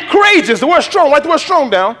and courageous. The word strong, write the word strong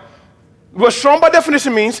down. The word strong by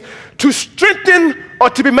definition means to strengthen or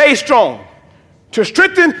to be made strong. To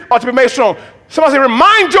strengthen or to be made strong. Somebody say,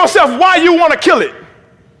 remind yourself why you want to kill it.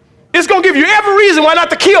 It's going to give you every reason why not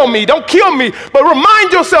to kill me. Don't kill me, but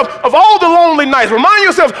remind yourself of all the lonely nights. Remind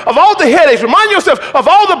yourself of all the headaches. Remind yourself of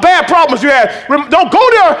all the bad problems you had. Don't go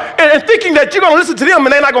there and thinking that you're going to listen to them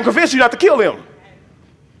and they're not going to convince you not to kill them.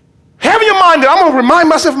 Have in your mind that I'm going to remind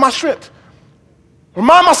myself of my strength.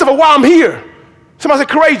 Remind myself of why I'm here. Somebody say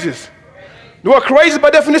courageous. The word courageous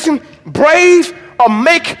by definition, brave or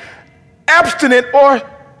make abstinent or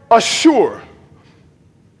assure.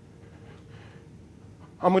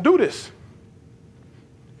 I'm going to do this.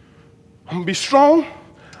 I'm going to be strong.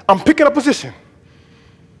 I'm picking a position.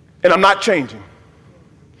 And I'm not changing.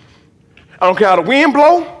 I don't care how the wind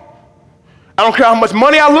blow. I don't care how much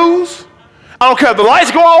money I lose. I don't care if the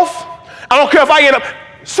lights go off. I don't care if I end up.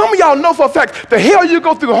 Some of y'all know for a fact the hell you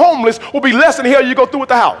go through homeless will be less than the hell you go through with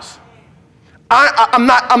the house. I'm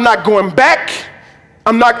not going back.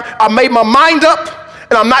 I made my mind up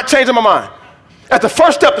and I'm not changing my mind. That's the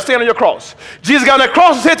first step to stand on your cross. Jesus got on that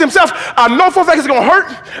cross and said to himself, I know for a fact it's going to hurt.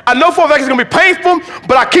 I know for a fact it's going to be painful,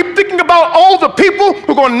 but I keep thinking about all the people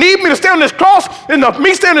who are going to need me to stand on this cross, and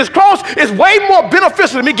me standing on this cross is way more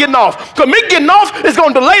beneficial than me getting off. Because me getting off is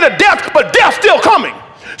going to delay the death, but death's still coming.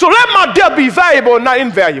 So let my death be valuable and not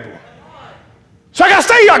invaluable. So I got to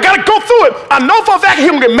stay here. I got to go through it. I know for a fact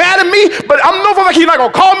he's going to get mad at me, but I know for a fact he's not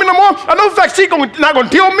going to call me no more. I know for a fact she's not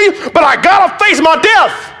going to deal with me, but I got to face my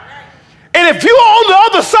death. And if you're on the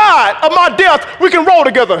other side of my death, we can roll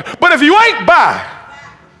together. But if you ain't, bye.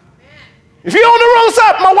 If you're on the wrong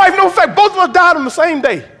side, my wife knows for a fact both of us died on the same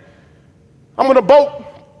day. I'm on a boat,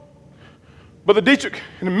 Brother Dietrich,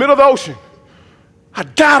 in the middle of the ocean. I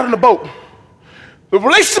died on the boat. The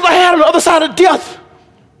relationship I had on the other side of death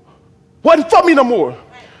wasn't for me no more.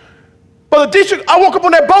 Brother Dietrich, I woke up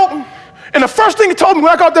on that boat, and the first thing he told me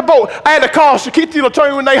when I got off the boat, I had to call Shakiti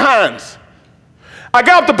Latoya Renee Hines. I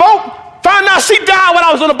got off the boat, found out she died when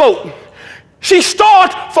I was on the boat. She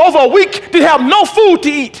starved for over a week, didn't have no food to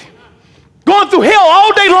eat. Going through hell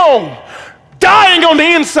all day long, dying on the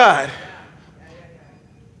inside.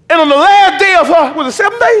 And on the last day of her, was it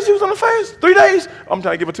 7 days she was on the fast? 3 days? I'm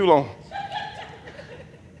trying to give her too long.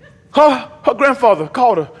 Her grandfather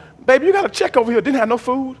called her, baby, you got a check over here. Didn't have no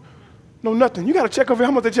food, no nothing. You got a check over here.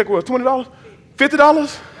 How much they check was? $20?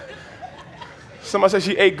 $50? Somebody said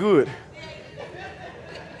she ate good.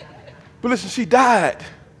 But listen, she died.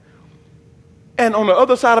 And on the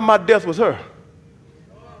other side of my death was her.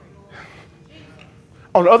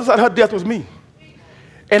 On the other side of her death was me.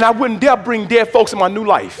 And I wouldn't dare bring dead folks in my new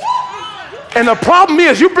life. And the problem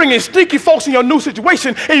is you bringing stinky folks in your new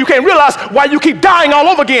situation and you can't realize why you keep dying all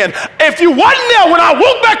over again. If you wasn't there when I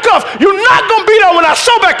woke back up, you're not going to be there when I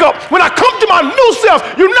show back up. When I come to my new self,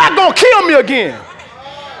 you're not going to kill me again.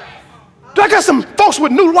 I got some folks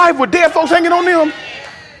with new life with dead folks hanging on them.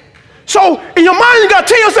 So in your mind, you got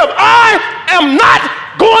to tell yourself, I am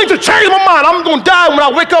not going to change my mind. I'm going to die when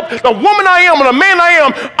I wake up. The woman I am and the man I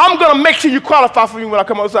am, I'm going to make sure you qualify for me when I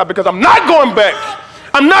come outside because I'm not going back.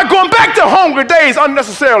 I'm not going back to hungry days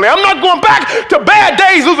unnecessarily. I'm not going back to bad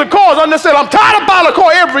days losing cars unnecessarily. I'm tired of buying a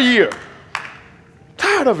car every year.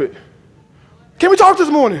 Tired of it. Can we talk this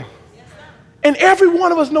morning? And every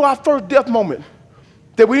one of us know our first death moment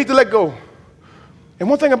that we need to let go. And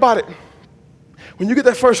one thing about it, when you get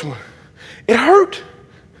that first one, it hurt.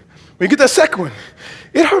 When you get that second one,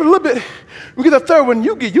 it hurt a little bit. When you get that third one,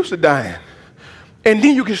 you get used to dying. And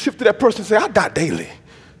then you can shift to that person and say, I die daily.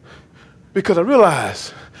 Because I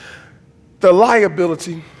realize the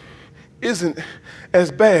liability isn't as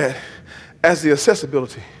bad as the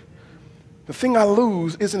accessibility. The thing I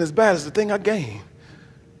lose isn't as bad as the thing I gain.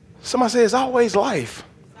 Somebody say it's always life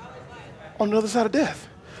on the other side of death.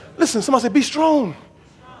 Listen, somebody say be strong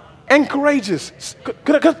and courageous.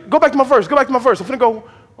 Go back to my verse. Go back to my verse. I'm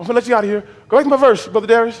finna let you out of here. Go back to my verse, Brother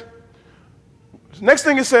Darius. Next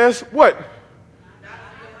thing it says, what?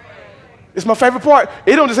 It's my favorite part.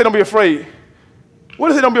 It don't just say don't be afraid. What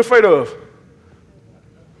does it don't be afraid of?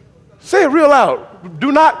 Say it real loud.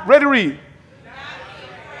 Do not, ready to read.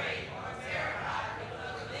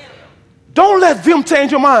 Don't let them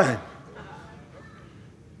change your mind.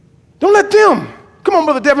 Don't let them. Come on,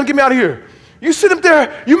 Brother Devin, get me out of here. You sit up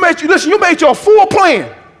there, you made your full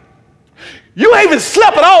plan. You ain't even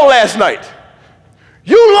slept at all last night.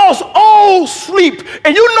 You lost all sleep,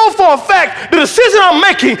 and you know for a fact the decision I'm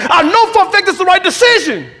making, I know for a fact it's the right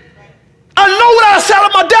decision. I know without a shadow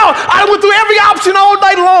of my doubt, I went through every option all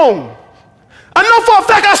night long. I know for a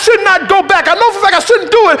fact I should not go back. I know for a fact I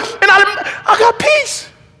shouldn't do it, and I got peace.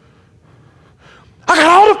 I got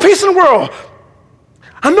all the peace in the world.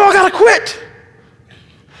 I know I gotta quit.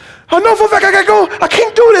 I know for a fact I gotta go. I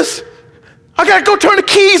can't do this. I gotta go turn the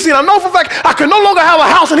keys in. I know for a fact I can no longer have a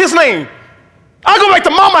house in his name. I go back to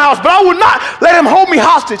mama's house, but I will not let him hold me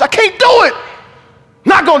hostage. I can't do it.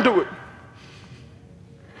 Not gonna do it.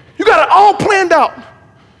 You got it all planned out.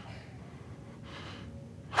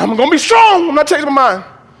 I'm gonna be strong. I'm not changing my mind.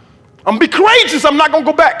 I'm gonna be courageous. I'm not gonna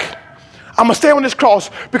go back. I'm gonna stay on this cross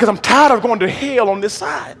because I'm tired of going to hell on this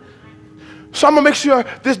side. So I'm gonna make sure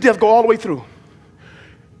this death go all the way through.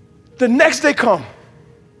 The next day come,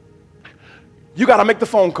 you gotta make the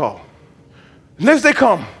phone call. The next day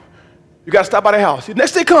come, you gotta stop by the house. The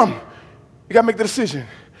next day come, you gotta make the decision.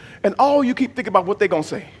 And all you keep thinking about what they gonna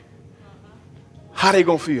say, how they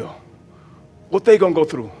gonna feel, what they gonna go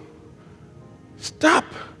through. Stop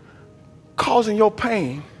causing your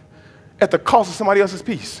pain at the cost of somebody else's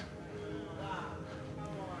peace.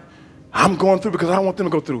 I'm going through because I don't want them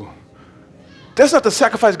to go through. That's not the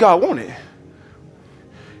sacrifice God wanted.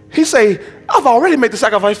 He say, I've already made the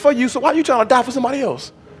sacrifice for you, so why are you trying to die for somebody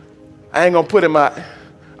else? I ain't gonna put him out.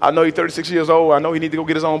 I know he's 36 years old. I know he need to go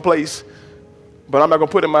get his own place, but I'm not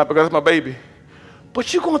gonna put him out because it's my baby.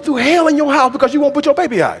 But you're going through hell in your house because you won't put your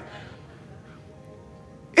baby out.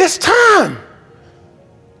 It's time.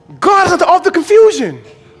 God is not the author of confusion,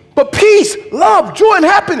 but peace, love, joy, and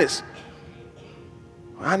happiness.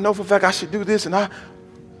 I know for a fact I should do this,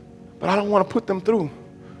 but I don't want to put them through.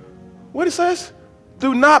 What it says?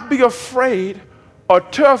 Do not be afraid or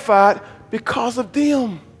terrified because of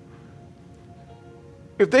them.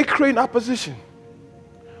 If they create an opposition,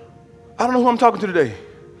 I don't know who I'm talking to today.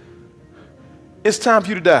 It's time for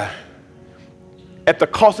you to die at the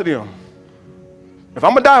cost of them. If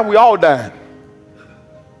I'm going to die, we all dying.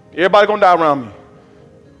 Everybody going to die around me.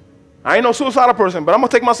 I ain't no suicidal person, but I'm going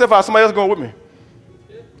to take myself out. Somebody else going with me.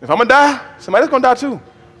 If I'm going to die, somebody else going to die too.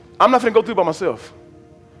 I'm not going to go through by myself.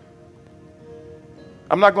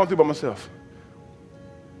 I'm not going through by myself.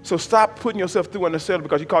 So stop putting yourself through unnecessarily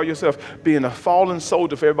because you call yourself being a fallen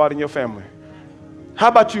soldier for everybody in your family. How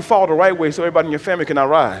about you fall the right way so everybody in your family can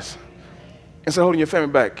rise instead of holding your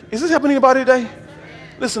family back? Is this helping anybody today?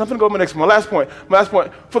 Listen, I'm going to go to my next one. My last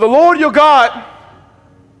point. For the Lord your God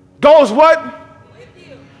goes what?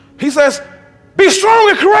 He says, be strong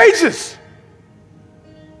and courageous.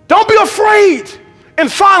 Don't be afraid.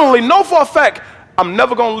 And finally, know for a fact, I'm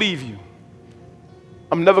never going to leave you.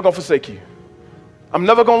 I'm never going to forsake you. I'm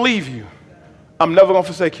never going to leave you. I'm never going to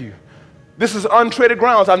forsake you. This is untreaded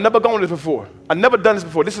grounds. I've never gone this before. I've never done this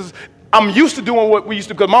before. I'm used to doing what we used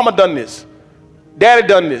to because Mama done this. Daddy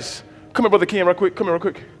done this. Come here, Brother Ken, real quick. Come here, real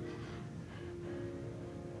quick.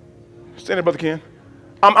 Stand there, Brother Ken.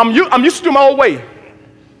 I'm used to do my old way.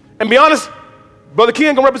 And be honest, Brother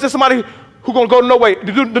Ken gonna represent somebody who's gonna go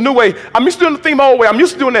the new way. I'm used to doing the thing my old way. I'm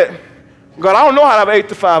used to doing that. God, I don't know how to have 8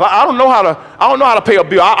 to 5. I don't know how to pay a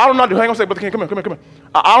bill. I don't know how to do. Hang on a second, Brother Ken. Come here.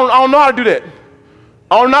 I don't know how to do that.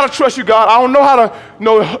 I don't know how to trust you, God. I don't know how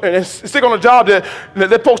to and stick on a job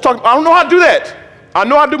that folks talk. I don't know how to do that. I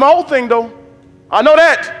know how to do my own thing though. I know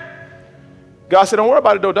that. God said, don't worry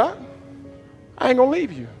about it though, Doc. I ain't gonna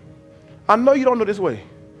leave you. I know you don't know this way.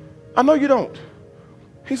 I know you don't.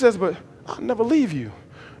 He says, but I'll never leave you.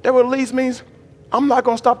 That what leaves means I'm not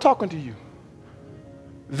gonna stop talking to you.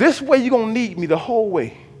 This way you're gonna need me the whole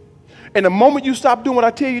way. And the moment you stop doing what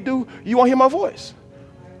I tell you to do, you won't hear my voice.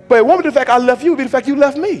 But it won't be the fact I left you, it'll be the fact you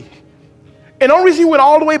left me. And the only reason you went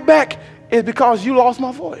all the way back is because you lost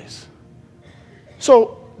my voice.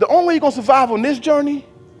 So the only way you're gonna survive on this journey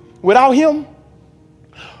without him,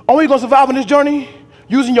 only way you're gonna survive on this journey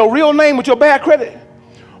using your real name with your bad credit,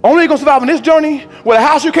 only way you're gonna survive on this journey with a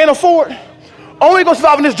house you can't afford, only way you're gonna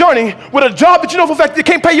survive on this journey with a job that you know for a fact you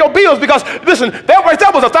can't pay your bills because, listen, that was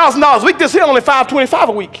 $1,000 a week, this here only $525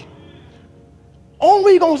 a week. Only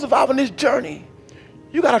way you're gonna survive on this journey,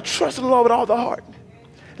 you gotta trust in the Lord with all the heart.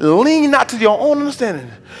 Lean not to your own understanding,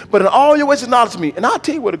 but in all your ways acknowledge me, and I'll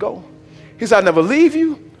tell you where to go. He said, I'll never leave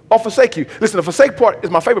you or forsake you. Listen, the forsake part is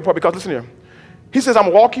my favorite part because, listen here. He says, I'm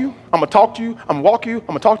going to walk you, I'm going to talk to you, I'm going to walk you, I'm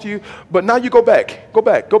going to talk to you, but now you go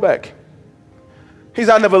back. He said,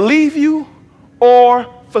 I'll never leave you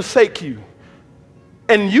or forsake you.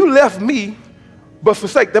 And you left me, but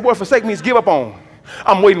forsake, that word forsake means give up on.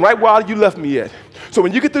 I'm waiting right where you left me at. So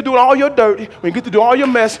when you get to doing all your dirt, when you get to do all your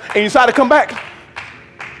mess, and you decide to come back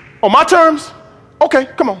on my terms, okay,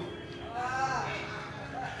 come on.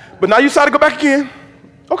 But now you decide to go back again,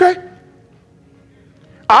 okay.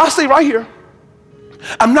 I'll stay right here.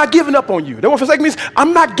 I'm not giving up on you. That word forsake means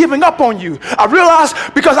I'm not giving up on you. I realized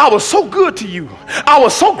because I was so good to you, I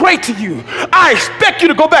was so great to you, I expect you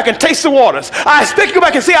to go back and taste the waters. I expect you to go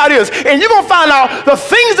back and see how it is. And you're going to find out the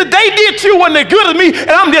things that they did to you when they're good to me, and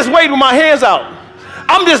I'm just waiting with my hands out.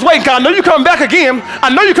 I'm just waiting because I know you're coming back again. I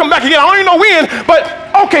know you're coming back again. I don't even know when, but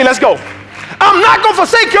okay, let's go. I'm not going to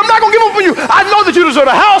forsake you. I'm not going to give up on you. I know that you deserve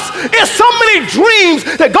a house. It's so many dreams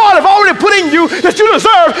that God have already put in you that you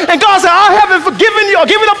deserve. And God said, I haven't forgiven you or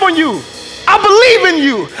given up on you. I believe in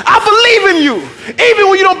you. I believe in you.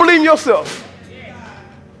 Even when you don't believe in yourself.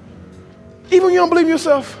 Even when you don't believe in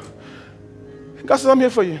yourself. God says, I'm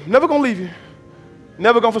here for you. Never going to leave you.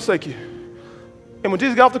 Never going to forsake you. And when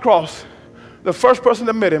Jesus got off the cross, the first person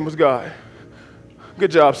that met him was God.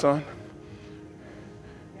 Good job, son.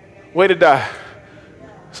 Way to die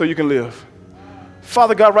so you can live.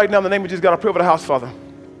 Father God, right now in the name of Jesus, God, I pray over the house, Father.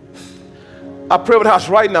 I pray over the house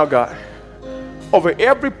right now, God, over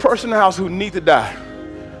every person in the house who needs to die,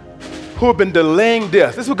 who have been delaying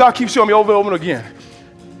death. This is what God keeps showing me over and over again.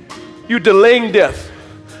 You're delaying death.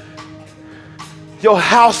 Your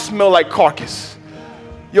house smells like carcass.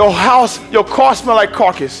 Your car smells like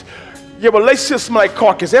carcass. Your relationship smells like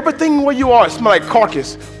carcass. Everything where you are smells like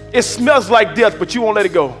carcass. It smells like death, but you won't let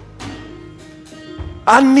it go.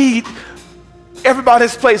 I need everybody in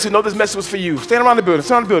this place who know this message was for you. Stand around the building,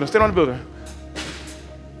 stand around the building, stand around the building.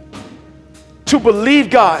 To believe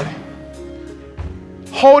God,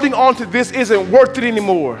 holding on to this isn't worth it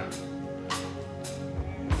anymore.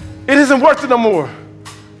 It isn't worth it no more.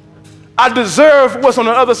 I deserve what's on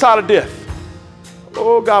the other side of death.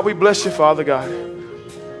 Oh God, we bless you, Father God.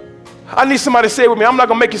 I need somebody to say it with me. I'm not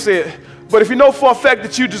going to make you say it. But if you know for a fact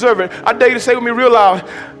that you deserve it, I dare you to say with me real loud,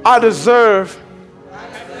 I deserve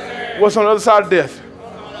what's on the other side of death.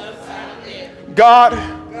 God,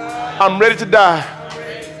 I'm ready to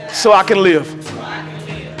die so I can live.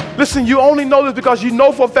 Listen, you only know this because you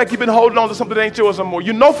know for a fact you've been holding on to something that ain't yours anymore.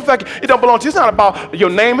 You know for a fact it don't belong to you. It's not about your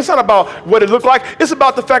name. It's not about what it looked like. It's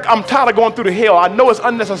about the fact I'm tired of going through the hell. I know it's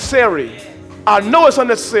unnecessary. I know it's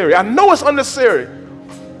unnecessary. I know it's unnecessary.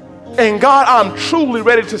 And God, I'm truly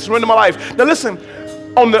ready to surrender my life. Now listen,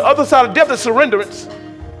 on the other side of death is surrenderance.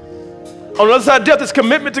 On the other side of death is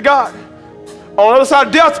commitment to God. On the other side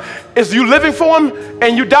of death is you living for Him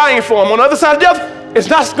and you dying for Him. On the other side of death, it's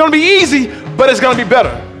not going to be easy, but it's going to be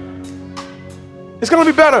better. It's going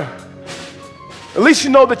to be better. At least you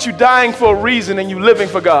know that you're dying for a reason and you're living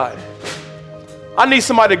for God. I need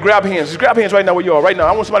somebody to grab hands. Just grab hands right now where you are, right now.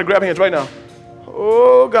 I want somebody to grab hands right now.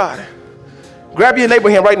 Oh, God. Grab your neighbor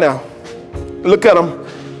hand right now. Look at him.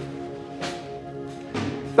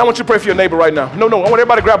 I want you to pray for your neighbor right now. No, I want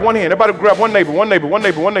everybody to grab one hand. Everybody grab one neighbor, one neighbor, one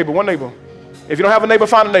neighbor, one neighbor, one neighbor. If you don't have a neighbor,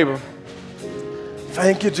 find a neighbor.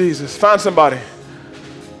 Thank you, Jesus. Find somebody.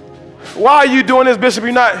 Why are you doing this, Bishop?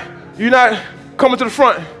 You're not coming to the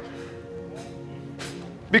front.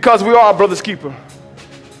 Because we are our brother's keeper.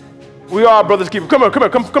 We are our brother's keeper. Come here,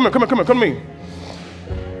 come to me.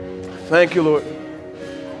 Thank you, Lord.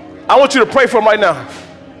 I want you to pray for him right now.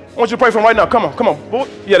 I want you to pray for him right now. Come on.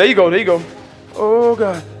 Yeah, there you go. Oh,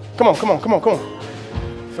 God. Come on.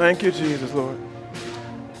 Thank you, Jesus, Lord.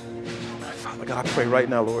 Father God, I pray right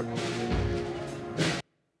now, Lord. In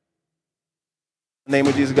the name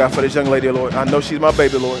of Jesus, God, for this young lady, Lord. I know she's my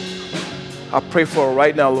baby, Lord. I pray for her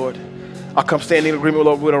right now, Lord. I come standing in agreement,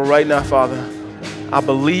 Lord, with her right now, Father. I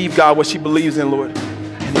believe, God, what she believes in, Lord.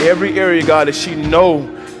 In every area, God, that she knows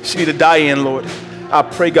she need to die in, Lord. I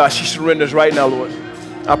pray, God, she surrenders right now, Lord.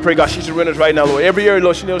 I pray, God, she surrenders right now, Lord. Every area,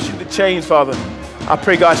 Lord, she knows she needs to change, Father. I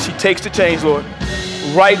pray, God, she takes the change, Lord.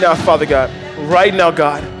 Right now, Father God. Right now,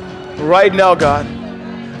 God. Right now, God.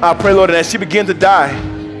 I pray, Lord, and as she begins to die,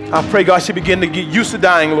 I pray, God, she begin to get used to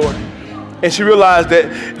dying, Lord. And she realized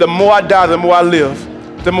that the more I die, the more I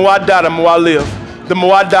live. The more I die, the more I live. The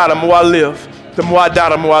more I die, the more I live. The more I die,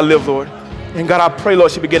 the more I live, Lord. And God, I pray,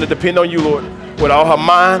 Lord, she begin to depend on you, Lord, with all her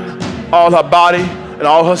mind, all her body, and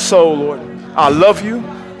all her soul, Lord. I love you.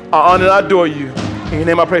 I honor and I adore you. In your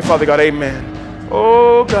name I pray, Father God, amen.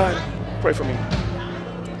 Oh, God, pray for me.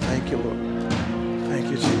 Thank you, Lord. Thank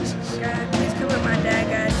you, Jesus. God, please cover my dad,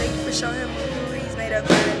 God. Thank you for showing him who he's made of,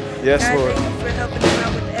 God. Yes, God, Lord. Thank you for helping him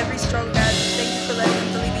out with every struggle, God. Thank you for letting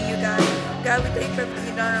him believe in you, God. God, we thank you for everything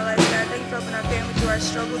you've done in our lives, God. Thank you for helping our family through our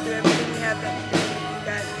struggle, through everything we have done in you,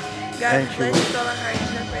 God. God, Thank you, bless Lord. you with all our hearts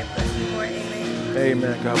and I pray bless you more. Amen.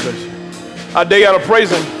 Amen. God bless you. I dare y'all to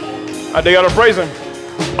praise him. I dare y'all to praise him.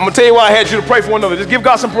 I'm going to tell you why I had you to pray for one another. Just give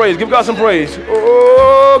God some praise. Give God some praise.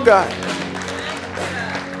 Oh, God.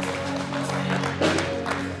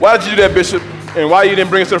 Why did you do that, Bishop? And why you didn't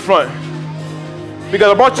bring us to the front?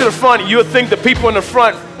 Because I brought you to the front, you'll think the people in the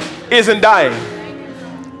front isn't dying.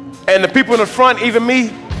 And the people in the front, even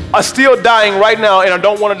me, are still dying right now, and I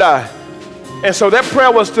don't want to die. And so that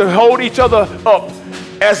prayer was to hold each other up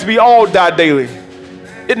as we all die daily.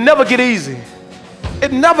 It never gets easy.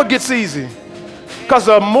 It never gets easy. Because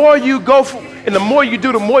the more you go for, and the more you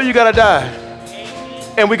do, the more you got to die.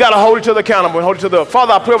 And we got to hold each other accountable and hold each other up.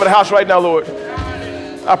 Father, I pray over the house right now, Lord.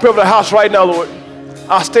 I pray over the house right now, Lord.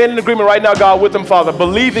 I stand in agreement right now, God, with them, Father,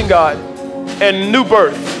 believing, God, in new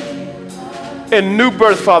birth. In new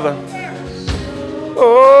birth, Father.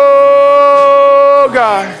 Oh,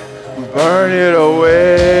 God. Burn it away.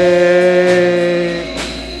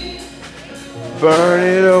 Burn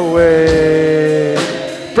it away.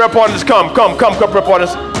 Prayer partners, come, prayer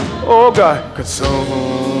partners. Oh, God. Consuming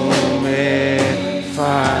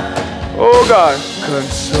fire. Oh, God.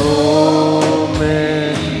 Consuming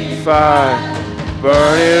fire.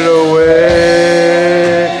 Burn it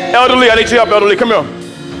away. Elderly, I need your help, elderly. Come here.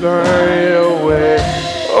 Burn it away.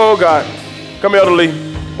 Oh, God. Come here, elderly.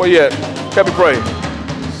 Where you at? Help me pray.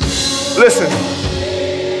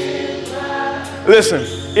 Listen,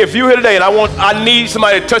 if you're here today and I need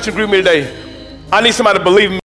somebody to touch and agree with me today, I need somebody to believe me.